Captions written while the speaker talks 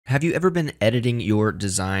Have you ever been editing your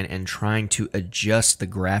design and trying to adjust the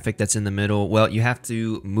graphic that's in the middle? Well, you have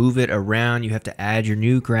to move it around. You have to add your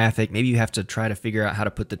new graphic. Maybe you have to try to figure out how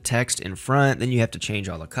to put the text in front. Then you have to change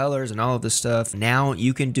all the colors and all of this stuff. Now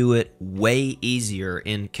you can do it way easier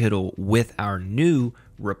in Kittl with our new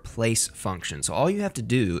replace function. So all you have to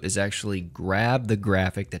do is actually grab the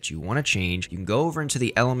graphic that you want to change. You can go over into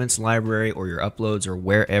the elements library or your uploads or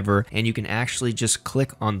wherever, and you can actually just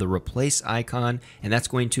click on the replace icon, and that's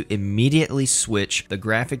going to immediately switch the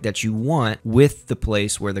graphic that you want with the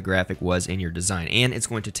place where the graphic was in your design. And it's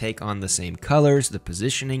going to take on the same colors, the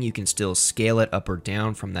positioning. You can still scale it up or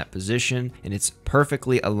down from that position, and it's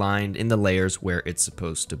perfectly aligned in the layers where it's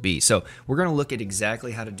supposed to be. So we're going to look at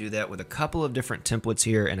exactly how to do that with a couple of different templates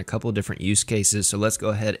here and a couple of different use cases. So let's go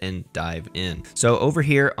ahead and dive in. So over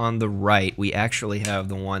here on the right, we actually have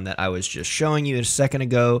the one that I was just showing you a second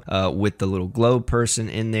ago with the little globe person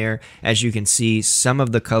in there. As you can see, some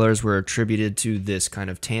of the colors were attributed to this kind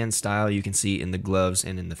of tan style you can see in the gloves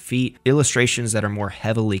and in the feet. Illustrations that are more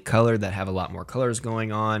heavily colored, that have a lot more colors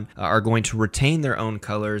going on, are going to retain their own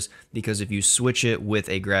colors, because if you switch it with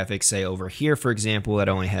a graphic, say over here, for example, that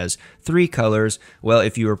only has 3 colors, well,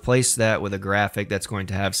 if you replace that with a graphic that's going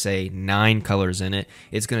to have, say, 9 colors in it,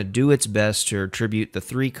 it's going to do its best to attribute the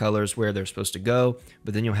 3 colors where they're supposed to go,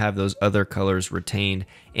 but then you'll have those other colors retained,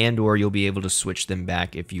 and or you'll be able to switch them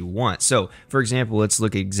back if you want. So for example, let's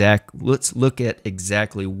look at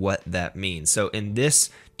exactly what that means. So in this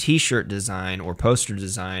t-shirt design or poster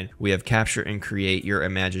design, we have capture and create your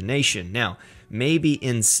imagination. Now, maybe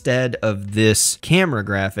instead of this camera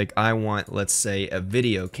graphic, I want, let's say, a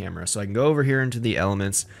video camera. So I can go over here into the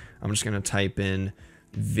elements. I'm just going to type in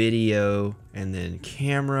video and then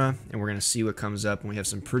camera, and we're going to see what comes up. And we have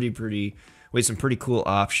some pretty cool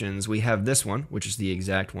options. We have this one, which is the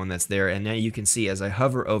exact one that's there. And now you can see as I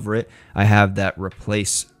hover over it, I have that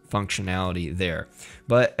replace functionality there.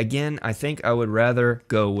 But again, I think I would rather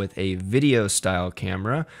go with a video style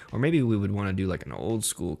camera, or maybe we would want to do like an old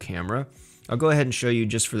school camera. I'll go ahead and show you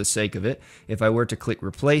just for the sake of it. If I were to click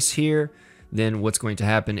replace here, then what's going to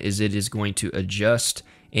happen is it is going to adjust,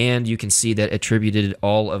 and you can see that attributed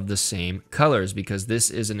all of the same colors, because this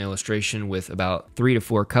is an illustration with about 3 to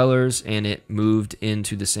 4 colors, and it moved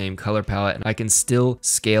into the same color palette, and I can still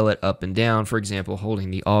scale it up and down, for example,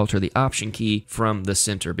 holding the Alt or the Option key from the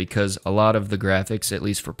center, because a lot of the graphics, at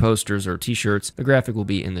least for posters or t-shirts, the graphic will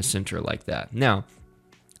be in the center like that. Now,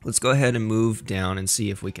 let's go ahead and move down and see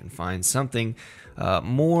if we can find something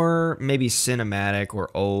more maybe cinematic or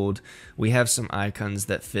old. We have some icons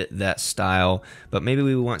that fit that style, but maybe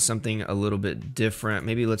we want something a little bit different.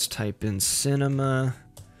 Maybe let's type in cinema,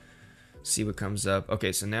 see what comes up.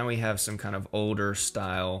 Okay, so now we have some kind of older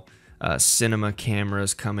style cinema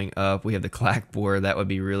cameras coming up. We have the clackboard. That would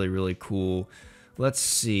be really, really cool. Let's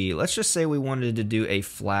see. Let's just say we wanted to do a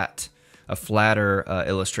flatter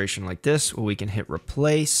illustration like this, where we can hit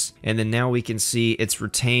replace, and then now we can see it's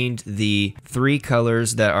retained the 3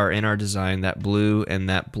 colors that are in our design, that blue and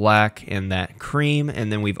that black and that cream,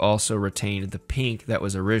 and then we've also retained the pink that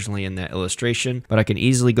was originally in that illustration. But I can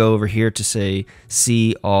easily go over here to say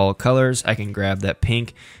see all colors. I can grab that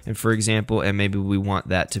pink, and for example, and maybe we want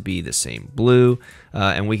that to be the same blue,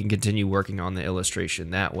 and we can continue working on the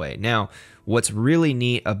illustration that way. Now, what's really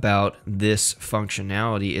neat about this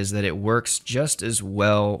functionality is that it works just as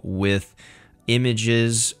well with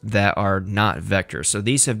images that are not vector. So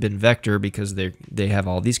these have been vector because they have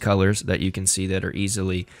all these colors that you can see that are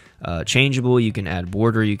easily changeable. You can add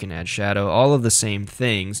border, you can add shadow, all of the same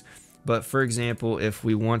things. But for example, if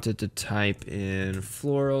we wanted to type in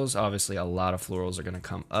florals, obviously a lot of florals are going to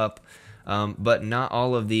come up, but not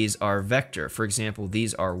all of these are vector. For example,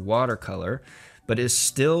 these are watercolor, but it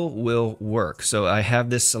still will work. So I have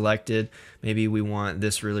this selected. Maybe we want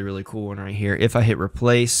this really, really cool one right here. If I hit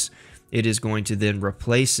replace, it is going to then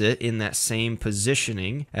replace it in that same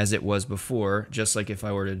positioning as it was before, just like if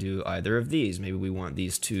I were to do either of these. Maybe we want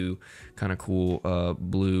these 2 kind of cool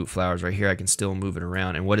blue flowers right here. I can still move it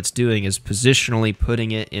around, and what it's doing is positionally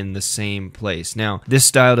putting it in the same place. Now, this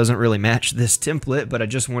style doesn't really match this template, but I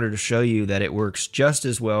just wanted to show you that it works just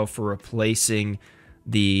as well for replacing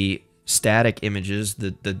the static images,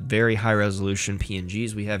 the very high resolution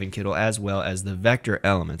PNGs we have in Kittl, as well as the vector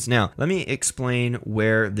elements. Now, let me explain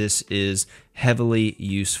where this is heavily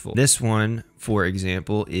useful. This one, for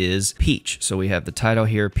example, is Peach. So we have the title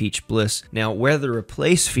here, Peach Bliss. Now, where the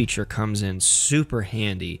replace feature comes in super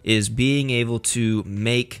handy is being able to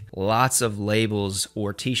make lots of labels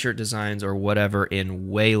or t-shirt designs or whatever in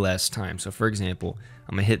way less time. So for example,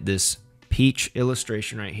 I'm gonna hit this Peach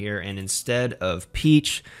illustration right here, and instead of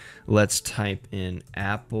Peach, let's type in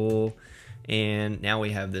apple, And now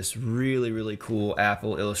we have this really cool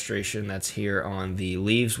apple illustration that's here on the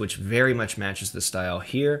leaves, which very much matches the style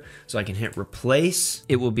here. So I can hit replace.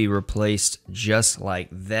 It will be replaced just like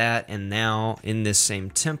that. And now in this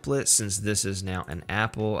same template, since this is now an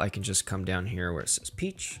apple, I can just come down here where it says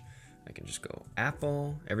peach. I can just go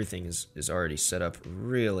apple. Everything is already set up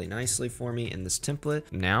really nicely for me in this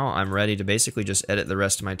template. Now I'm ready to basically just edit the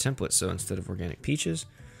rest of my template. So instead of organic peaches,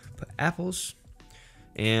 put apples.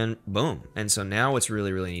 And boom. And so now what's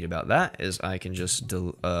really neat about that is I can just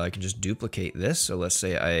duplicate this. So let's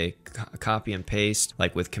say I copy and paste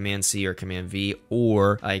like with Command C or Command V,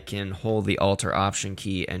 or I can hold the Alt or Option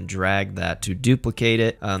key and drag that to duplicate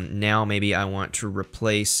it. Now maybe I want to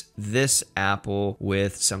replace this apple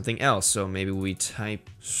with something else. So maybe we type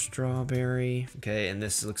strawberry. Okay, and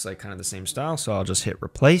this looks like kind of the same style, so I'll just hit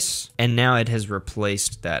replace. And now it has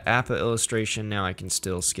replaced that apple illustration. Now I can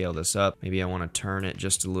still scale this up. Maybe I want to turn it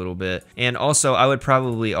just a little bit. And also I would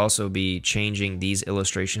probably also be changing these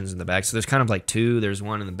illustrations in the back. So there's kind of like two. There's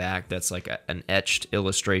one in the back that's like an etched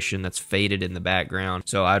illustration that's faded in the background.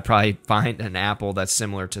 So I'd probably find an apple that's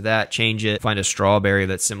similar to that, change it, find a strawberry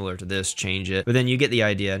that's similar to this, change it. But then you get the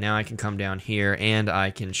idea. Now I can come down here and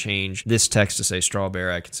I can change this text to say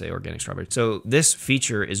strawberry. I can say organic strawberry. So this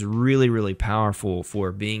feature is really powerful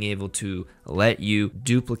for being able to let you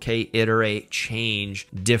duplicate, iterate, change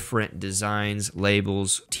different designs,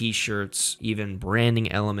 labels, t-shirts, even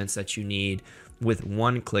branding elements that you need with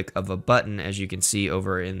one click of a button. As you can see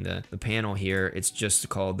over in the panel here, it's just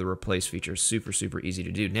called the replace feature. Super easy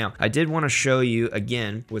to do. Now, I did want to show you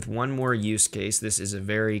again with one more use case. This is a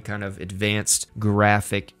very kind of advanced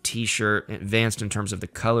graphic t-shirt, advanced in terms of the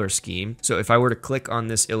color scheme. So if I were to click on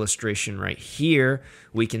this illustration right here,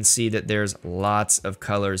 we can see that there's lots of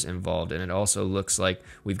colors involved, and it also looks like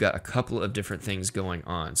we've got a couple of different things going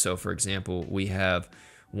on. So for example, we have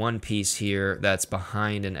one piece here that's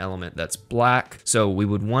behind an element that's black. So we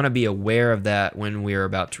would want to be aware of that when we're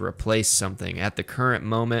about to replace something. At the current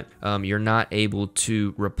moment, you're not able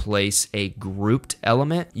to replace a grouped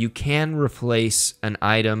element. You can replace an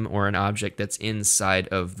item or an object that's inside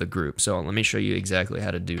of the group. So let me show you exactly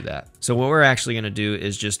how to do that. So what we're actually going to do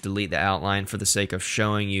is just delete the outline for the sake of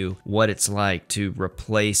showing you what it's like to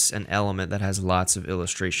replace an element that has lots of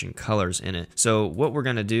illustration colors in it. So what we're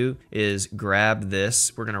going to do is grab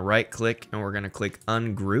this. We're going to right click and we're going to click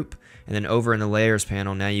ungroup, and then over in the layers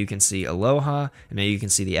panel, now you can see Aloha, and now you can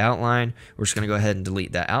see the outline. We're just going to go ahead and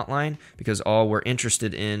delete that outline because all we're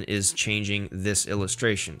interested in is changing this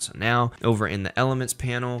illustration. So now over in the elements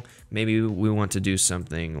panel, maybe we want to do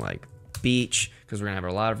something like beach, because we're gonna have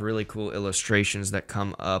a lot of really cool illustrations that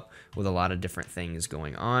come up with a lot of different things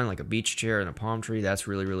going on, like a beach chair and a palm tree. That's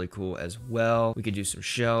really cool as well. We could do some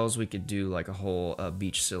shells. We could do like a whole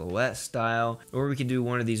beach silhouette style, or we could do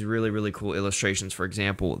one of these really cool illustrations. For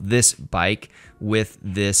example, this bike with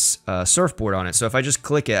this surfboard on it. So if I just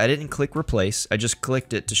click it, I didn't click replace, I just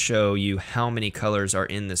clicked it to show you how many colors are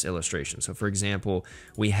in this illustration. So for example,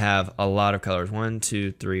 we have a lot of colors, 1,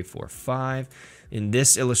 2, 3, 4, 5. In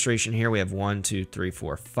this illustration here, we have 1, 2, 3,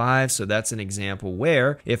 4, 5. So that's an example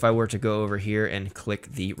where if I were to go over here and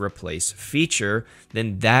click the replace feature,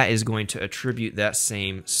 then that is going to attribute that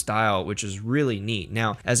same style, which is really neat.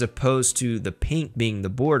 Now, as opposed to the pink being the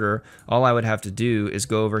border, all I would have to do is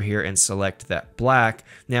go over here and select that black.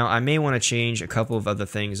 Now, I may want to change a couple of other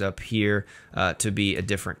things up here to be a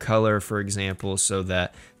different color, for example, so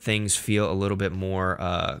that things feel a little bit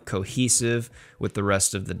more cohesive with the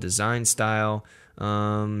rest of the design style.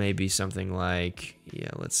 Maybe something like,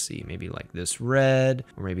 yeah, let's see, maybe like this red,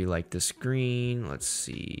 or maybe like this green. Let's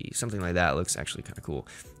see, something like that looks actually kind of cool.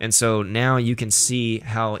 And so now you can see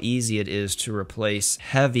how easy it is to replace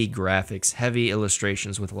heavy graphics, heavy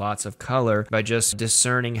illustrations with lots of color by just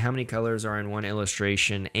discerning how many colors are in one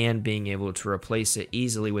illustration and being able to replace it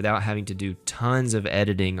easily without having to do tons of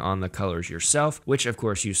editing on the colors yourself, which of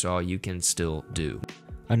course you saw you can still do.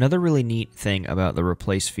 Another really neat thing about the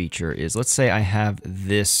replace feature is, let's say I have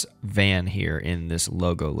this van here in this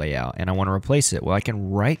logo layout and I want to replace it. Well, I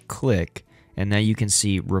can right click and now you can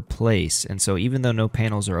see replace. And so even though no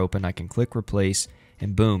panels are open, I can click replace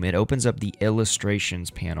and boom, it opens up the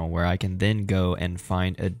illustrations panel where I can then go and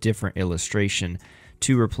find a different illustration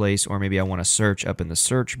to replace, or maybe I want to search up in the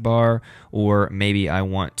search bar, or maybe I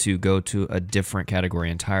want to go to a different category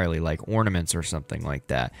entirely, like ornaments or something like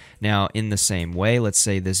that. Now, in the same way, let's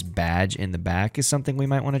say this badge in the back is something we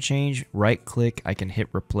might want to change. Right click, I can hit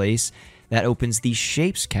replace. That opens the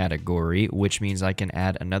shapes category, which means I can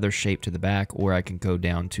add another shape to the back, or I can go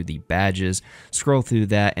down to the badges, scroll through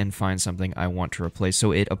that, and find something I want to replace.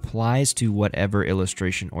 So it applies to whatever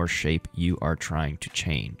illustration or shape you are trying to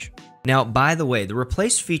change. Now, by the way, the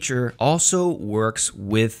replace feature also works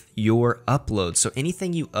with your upload. So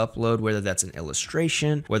anything you upload, whether that's an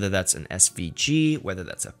illustration, whether that's an SVG, whether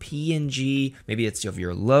that's a PNG, maybe it's of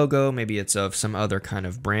your logo, maybe it's of some other kind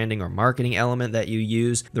of branding or marketing element that you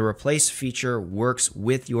use, the replace feature works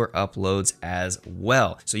with your uploads as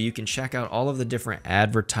well. So you can check out all of the different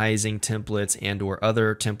advertising templates and or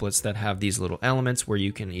other templates that have these little elements where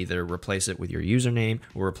you can either replace it with your username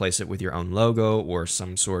or replace it with your own logo or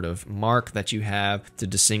some sort of mark that you have to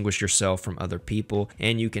distinguish yourself from other people,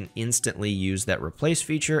 and you can instantly use that replace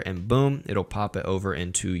feature and boom, it'll pop it over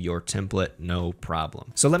into your template, no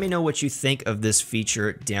problem. So let me know what you think of this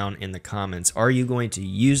feature down in the comments. Are you going to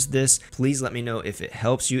use this? Please let me know if it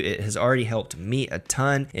helps you. It has already helped me a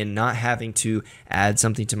ton in not having to add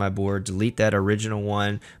something to my board, delete that original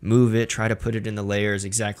one, move it, try to put it in the layers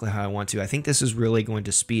exactly how I want to. I think this is really going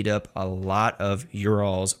to speed up a lot of your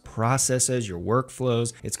all's processes, your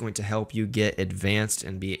workflows. It's going to help you get advanced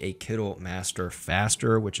and be a Kittl master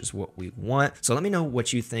faster, which is what we want. So let me know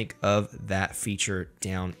what you think of that feature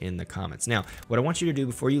down in the comments. Now, what I want you to do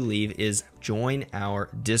before you leave is join our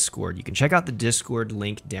Discord. You can check out the Discord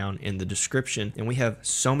link down in the description, and we have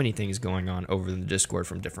so many things going on over in the Discord,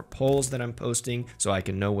 from different polls that I'm posting so I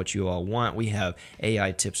can know what you all want. We have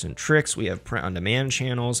AI tips and tricks. We have print on demand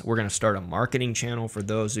channels. We're going to start a marketing channel for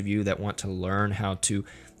those of you that want to learn how to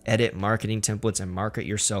edit marketing templates and market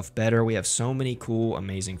yourself better. We have so many cool,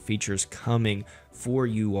 amazing features coming for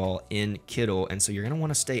you all in Kittl, and so you're going to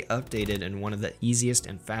want to stay updated, and one of the easiest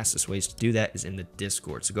and fastest ways to do that is in the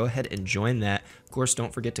Discord. So go ahead and join that. Of course,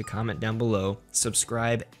 don't forget to comment down below,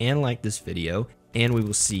 subscribe, and like this video, and we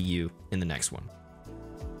will see you in the next one.